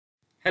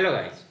Hello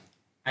guys,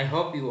 I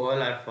hope you all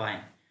are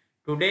fine.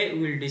 Today we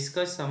will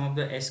discuss some of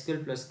the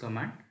SQL Plus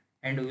command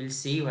and we will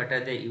see what are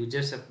the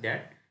users of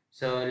that.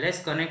 So let's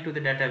connect to the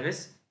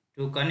database.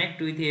 To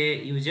connect with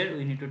a user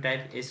we need to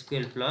type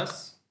SQL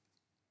plus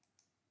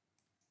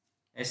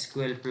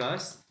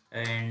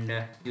and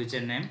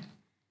username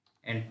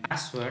and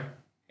password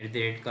at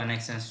the rate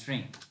connection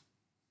string.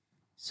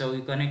 So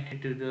we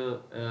connected to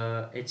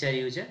the HR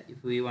user.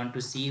 If we want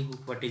to see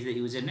what is the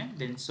username,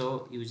 then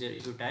show user,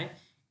 if you type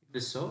it will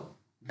show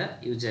the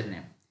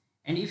username.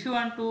 And if you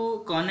want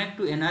to connect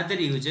to another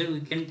user,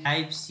 we can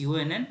type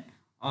CONN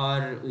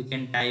or we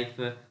can type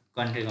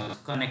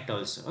connect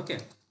also. Okay,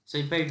 so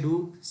if I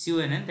do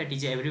CONN, that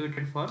is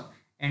abbreviated for,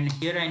 and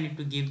here I need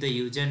to give the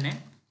username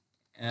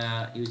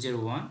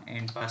user1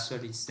 and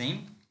password is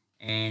same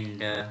and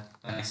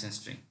connection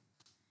string.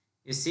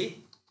 You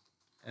see,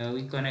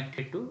 we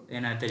connected to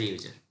another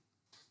user.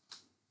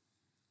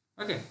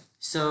 Okay,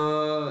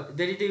 so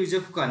there is the use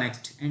of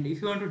connect, and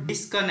if you want to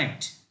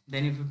disconnect,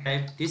 then if you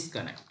type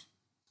disconnect.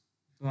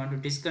 If you want to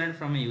disconnect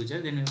from a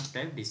user, then you have to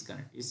type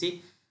disconnect. You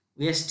see,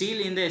 we are still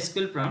in the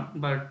SQL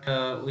prompt, but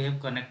we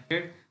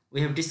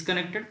have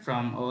disconnected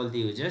from all the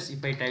users.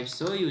 If I type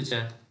show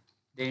user,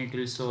 then it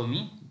will show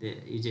me the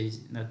user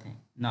is nothing,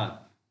 null.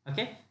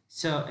 Okay,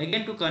 so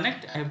again to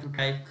connect, I have to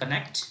type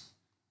connect.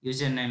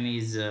 Username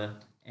is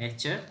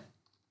HR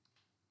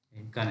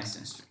and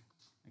connection string.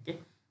 Okay,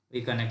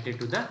 we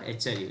connected to the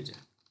HR user.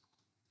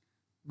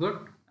 Good.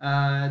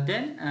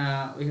 Then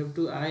we have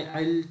to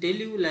I'll tell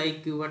you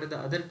like what are the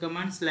other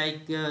commands.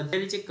 Like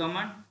there is a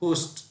command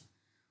host.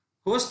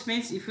 Host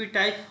means if we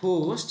type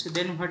host,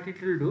 then what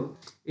it will do,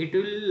 it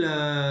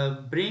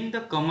will bring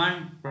the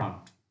command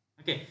prompt.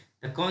 Okay,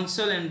 the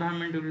console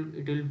environment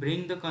will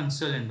bring the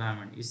console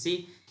environment. You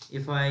see,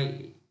 if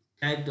I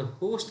type the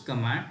host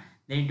command,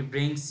 then it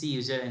brings C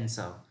user and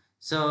so.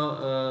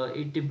 So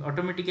it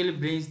automatically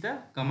brings the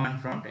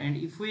command prompt. And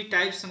if we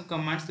type some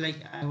commands like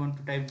I want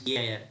to type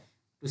dir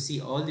to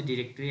see all the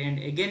directory, and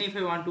again if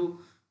I want to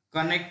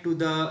connect to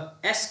the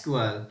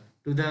SQL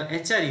to the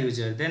HR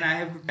user, then I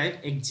have to type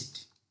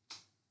exit.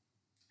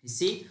 You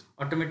see,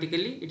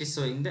 automatically it is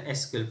showing the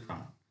SQL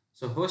prompt.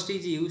 So host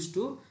is used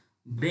to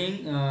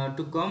bring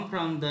to come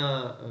from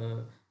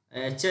the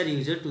HR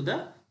user to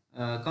the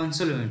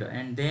console window,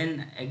 and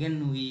then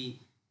again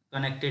we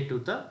connected to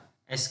the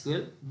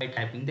SQL by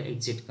typing the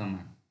exit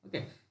command.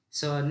 Okay,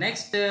 so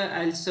next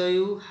I'll show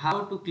you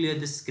how to clear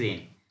the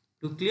screen.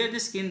 To clear the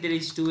screen, there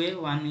is two ways.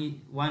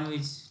 One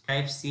which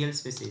types CL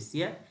space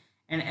SCR,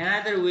 and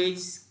another way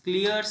is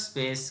clear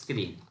space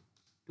screen.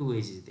 Two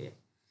ways is there.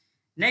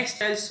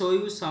 Next, I'll show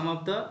you some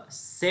of the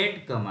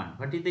set command.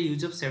 What is the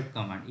use of set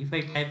command? If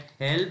I type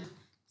help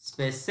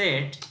space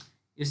set,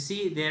 you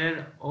see there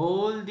are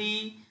all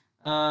the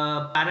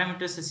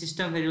parameters, the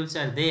system variables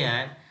are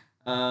there,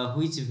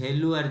 which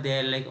value are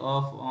there like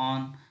off,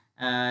 on.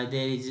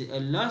 There is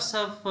a lots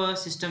of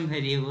system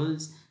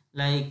variables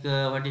like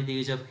what is the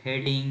use of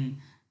heading.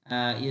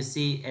 You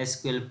see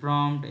SQL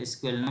prompt,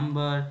 SQL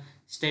number,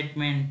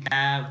 statement,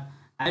 tab.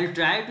 I'll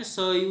try to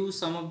show you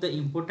some of the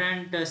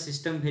important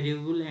system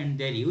variable and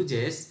their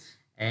uses,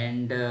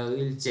 and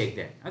we'll check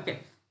that. Okay,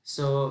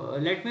 so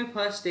let me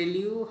first tell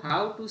you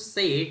how to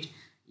set.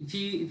 If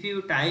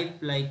you type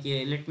like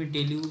let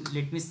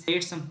me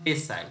set some page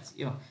size.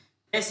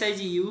 Page size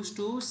is used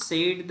to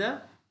set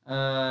the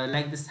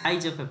like the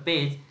size of a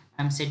page.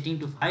 I'm setting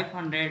to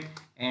 500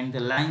 and the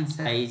line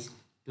size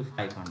to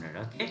 500.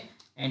 Okay,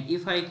 and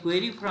if I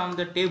query from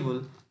the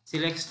table,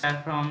 select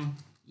start from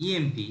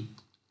EMP.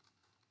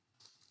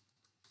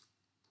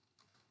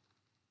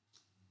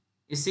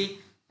 You see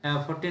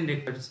 14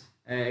 records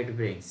it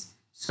brings.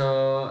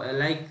 So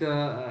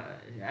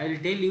I'll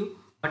tell you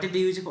what is the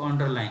use of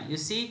underline. You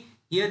see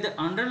here the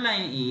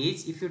underline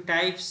is, if you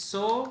type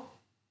so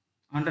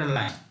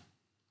underline,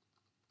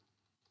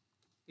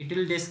 it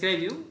will describe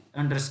you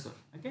underscore.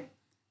 Okay,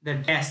 the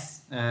dash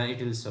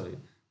it will show you.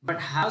 But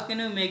how can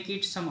you make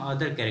it some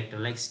other character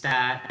like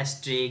star,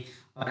 asterisk,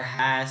 or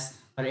hash,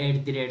 or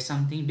at the rate,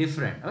 something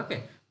different?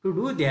 Okay, to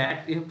do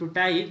that you have to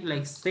type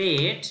like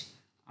set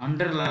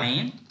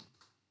underline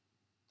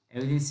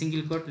within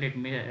single quote. Let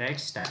me write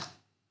star.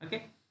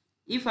 Okay,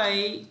 if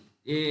I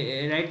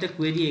write the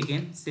query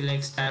again,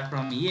 select star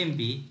from EMP,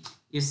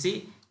 you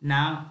see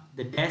now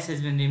the dash has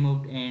been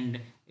removed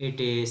and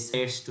it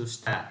sets to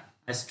star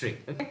asterisk.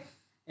 Okay,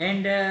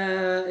 and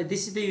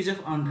this is the use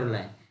of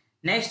underline.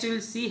 Next we will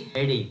see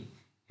heading.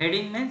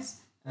 Heading means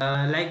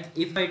like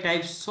if I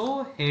type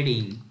so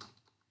heading,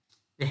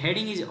 the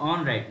heading is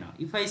on right now.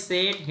 If I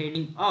set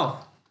heading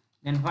off,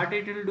 then what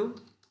it will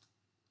do?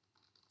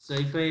 So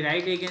if I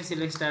write again,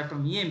 select start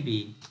from EMP,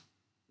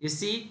 you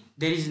see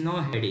there is no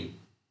heading.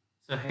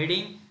 So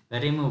heading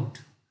removed.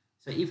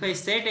 So if I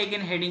set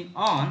again heading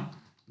on,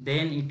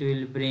 then it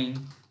will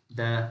bring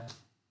the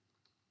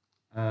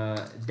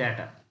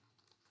data.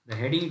 The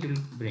heading it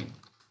will bring.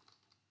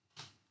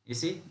 You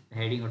see the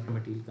heading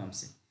automatically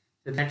comes in.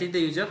 So that is the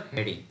use of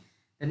heading.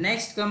 The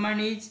next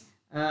command is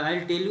I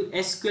will tell you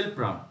SQL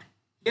prompt.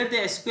 Here the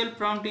SQL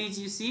prompt is,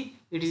 you see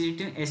it is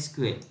written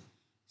SQL.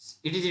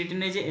 it is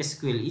written as a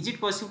SQL. Is it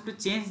possible to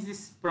change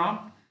this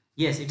prompt?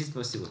 Yes, it is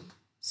possible.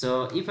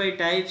 So if I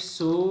type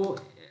so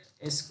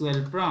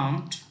SQL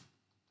prompt,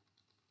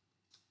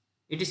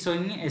 it is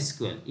showing me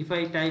SQL. If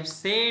I type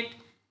set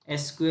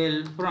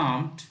SQL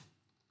prompt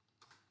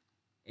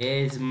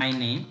as my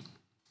name,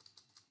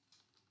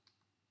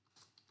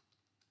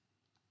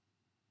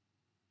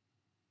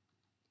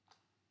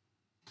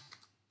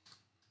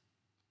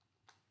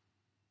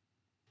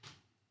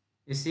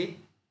 you see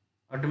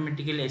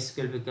automatically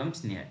SQL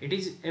becomes near. It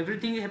is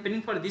everything is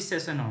happening for this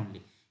session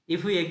only.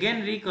 If we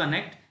again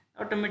reconnect,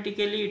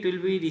 automatically it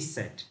will be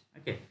reset.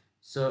 Okay,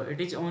 so it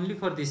is only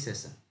for this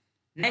session.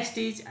 Next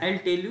is I'll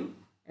tell you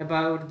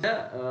about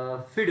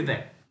the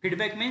feedback.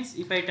 Feedback means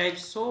if I type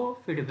so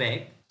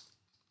feedback,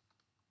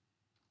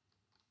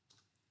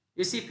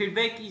 you see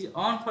feedback is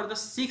on for the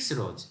 6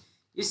 rows.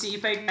 You see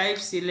if I type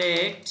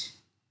select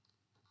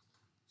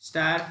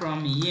star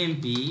from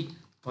EMP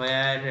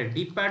where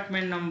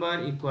department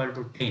number equal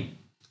to 10,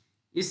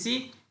 you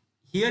see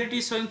here it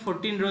is showing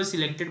 14 rows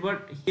selected,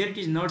 but here it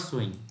is not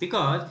showing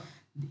because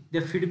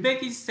the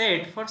feedback is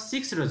set for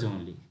 6 rows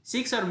only,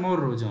 6 or more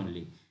rows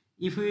only.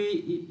 If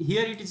we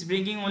here it is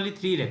bringing only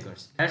 3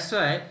 records, that's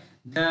why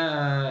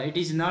the it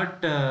is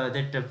not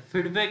that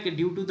feedback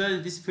due to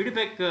the this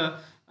feedback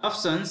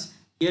options.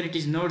 Here it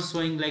is not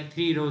showing like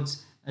 3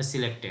 rows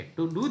selected.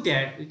 To do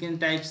that, we can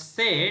type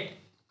set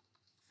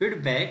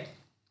feedback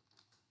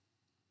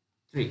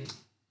 3.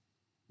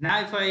 Now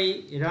if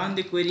I run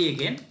the query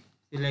again,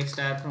 select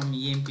star from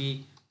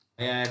EMP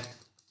where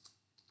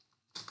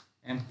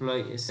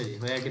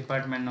where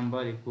department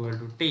number equal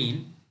to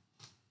 10,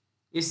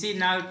 you see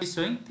now it is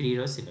showing 3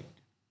 rows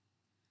selected.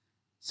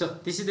 So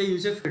this is the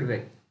user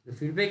feedback. The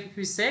feedback, if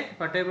we set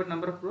whatever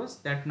number of rows,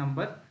 that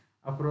number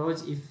of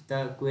rows if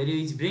the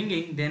query is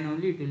bringing, then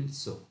only it will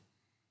show.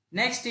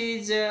 Next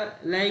is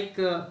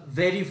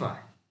verify.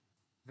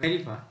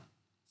 Verify.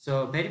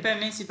 So verify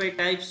means if I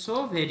type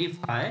so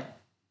verify,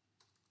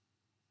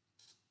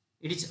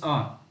 it is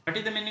on. What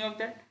is the meaning of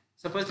that?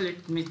 Suppose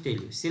let me tell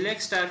you.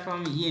 Select star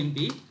from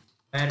EMP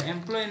where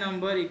employee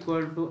number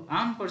equal to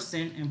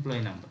ampersand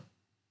employee number,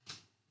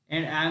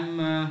 and I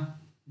am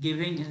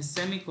giving a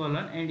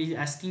semicolon and is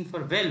asking for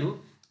value.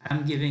 I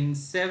am giving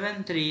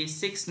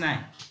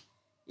 7369.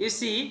 You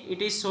see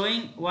it is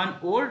showing one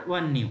old,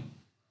 one new.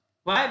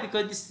 Why?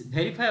 Because this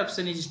verify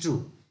option is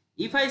true.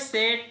 If I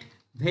set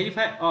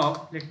verify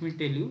off, let me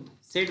tell you,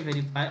 set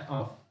verify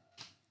off,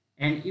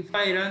 and if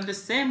I run the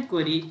same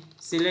query,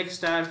 select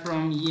star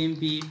from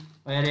EMP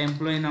where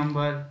employee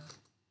number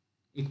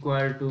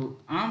equal to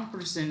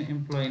ampersand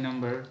employee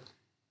number,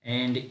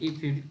 and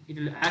if it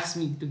will ask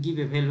me to give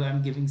a value, I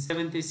am giving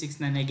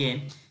 7369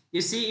 again.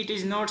 You see it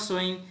is not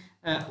showing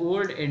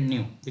old and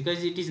new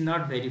because it is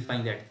not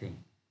verifying that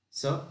thing.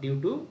 So due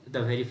to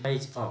the verify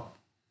is off.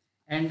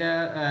 And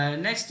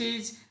next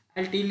is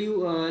I'll tell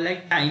you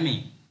like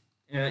timing.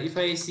 If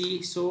I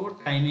see so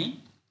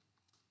timing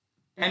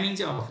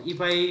is off.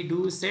 If I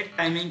do set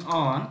timing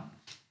on,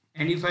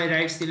 and if I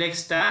write select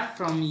star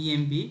from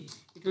EMP,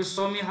 it will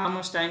show me how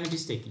much time it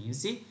is taking. You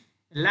see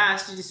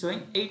last it is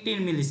showing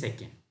 18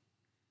 millisecond.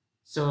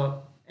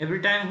 So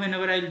every time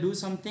whenever I will do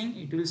something,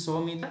 it will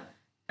show me the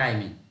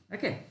timing.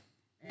 Okay,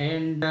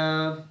 and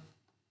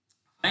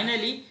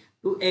finally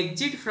to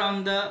exit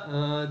from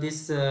the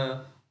this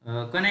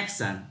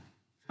connection,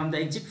 from the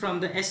exit from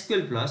the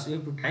SQLPLUS, we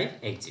have to type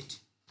exit.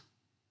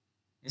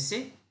 You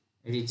see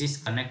it is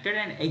disconnected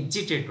and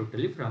exited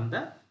totally from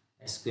the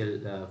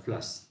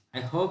SQLPLUS. I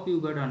hope you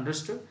got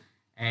understood,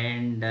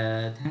 and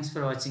thanks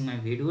for watching my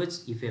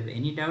videos. If you have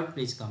any doubt,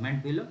 please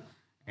comment below,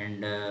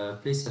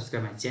 and please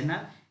subscribe my channel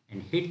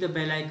and hit the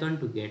bell icon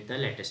to get the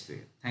latest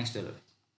video. Thanks to all of you.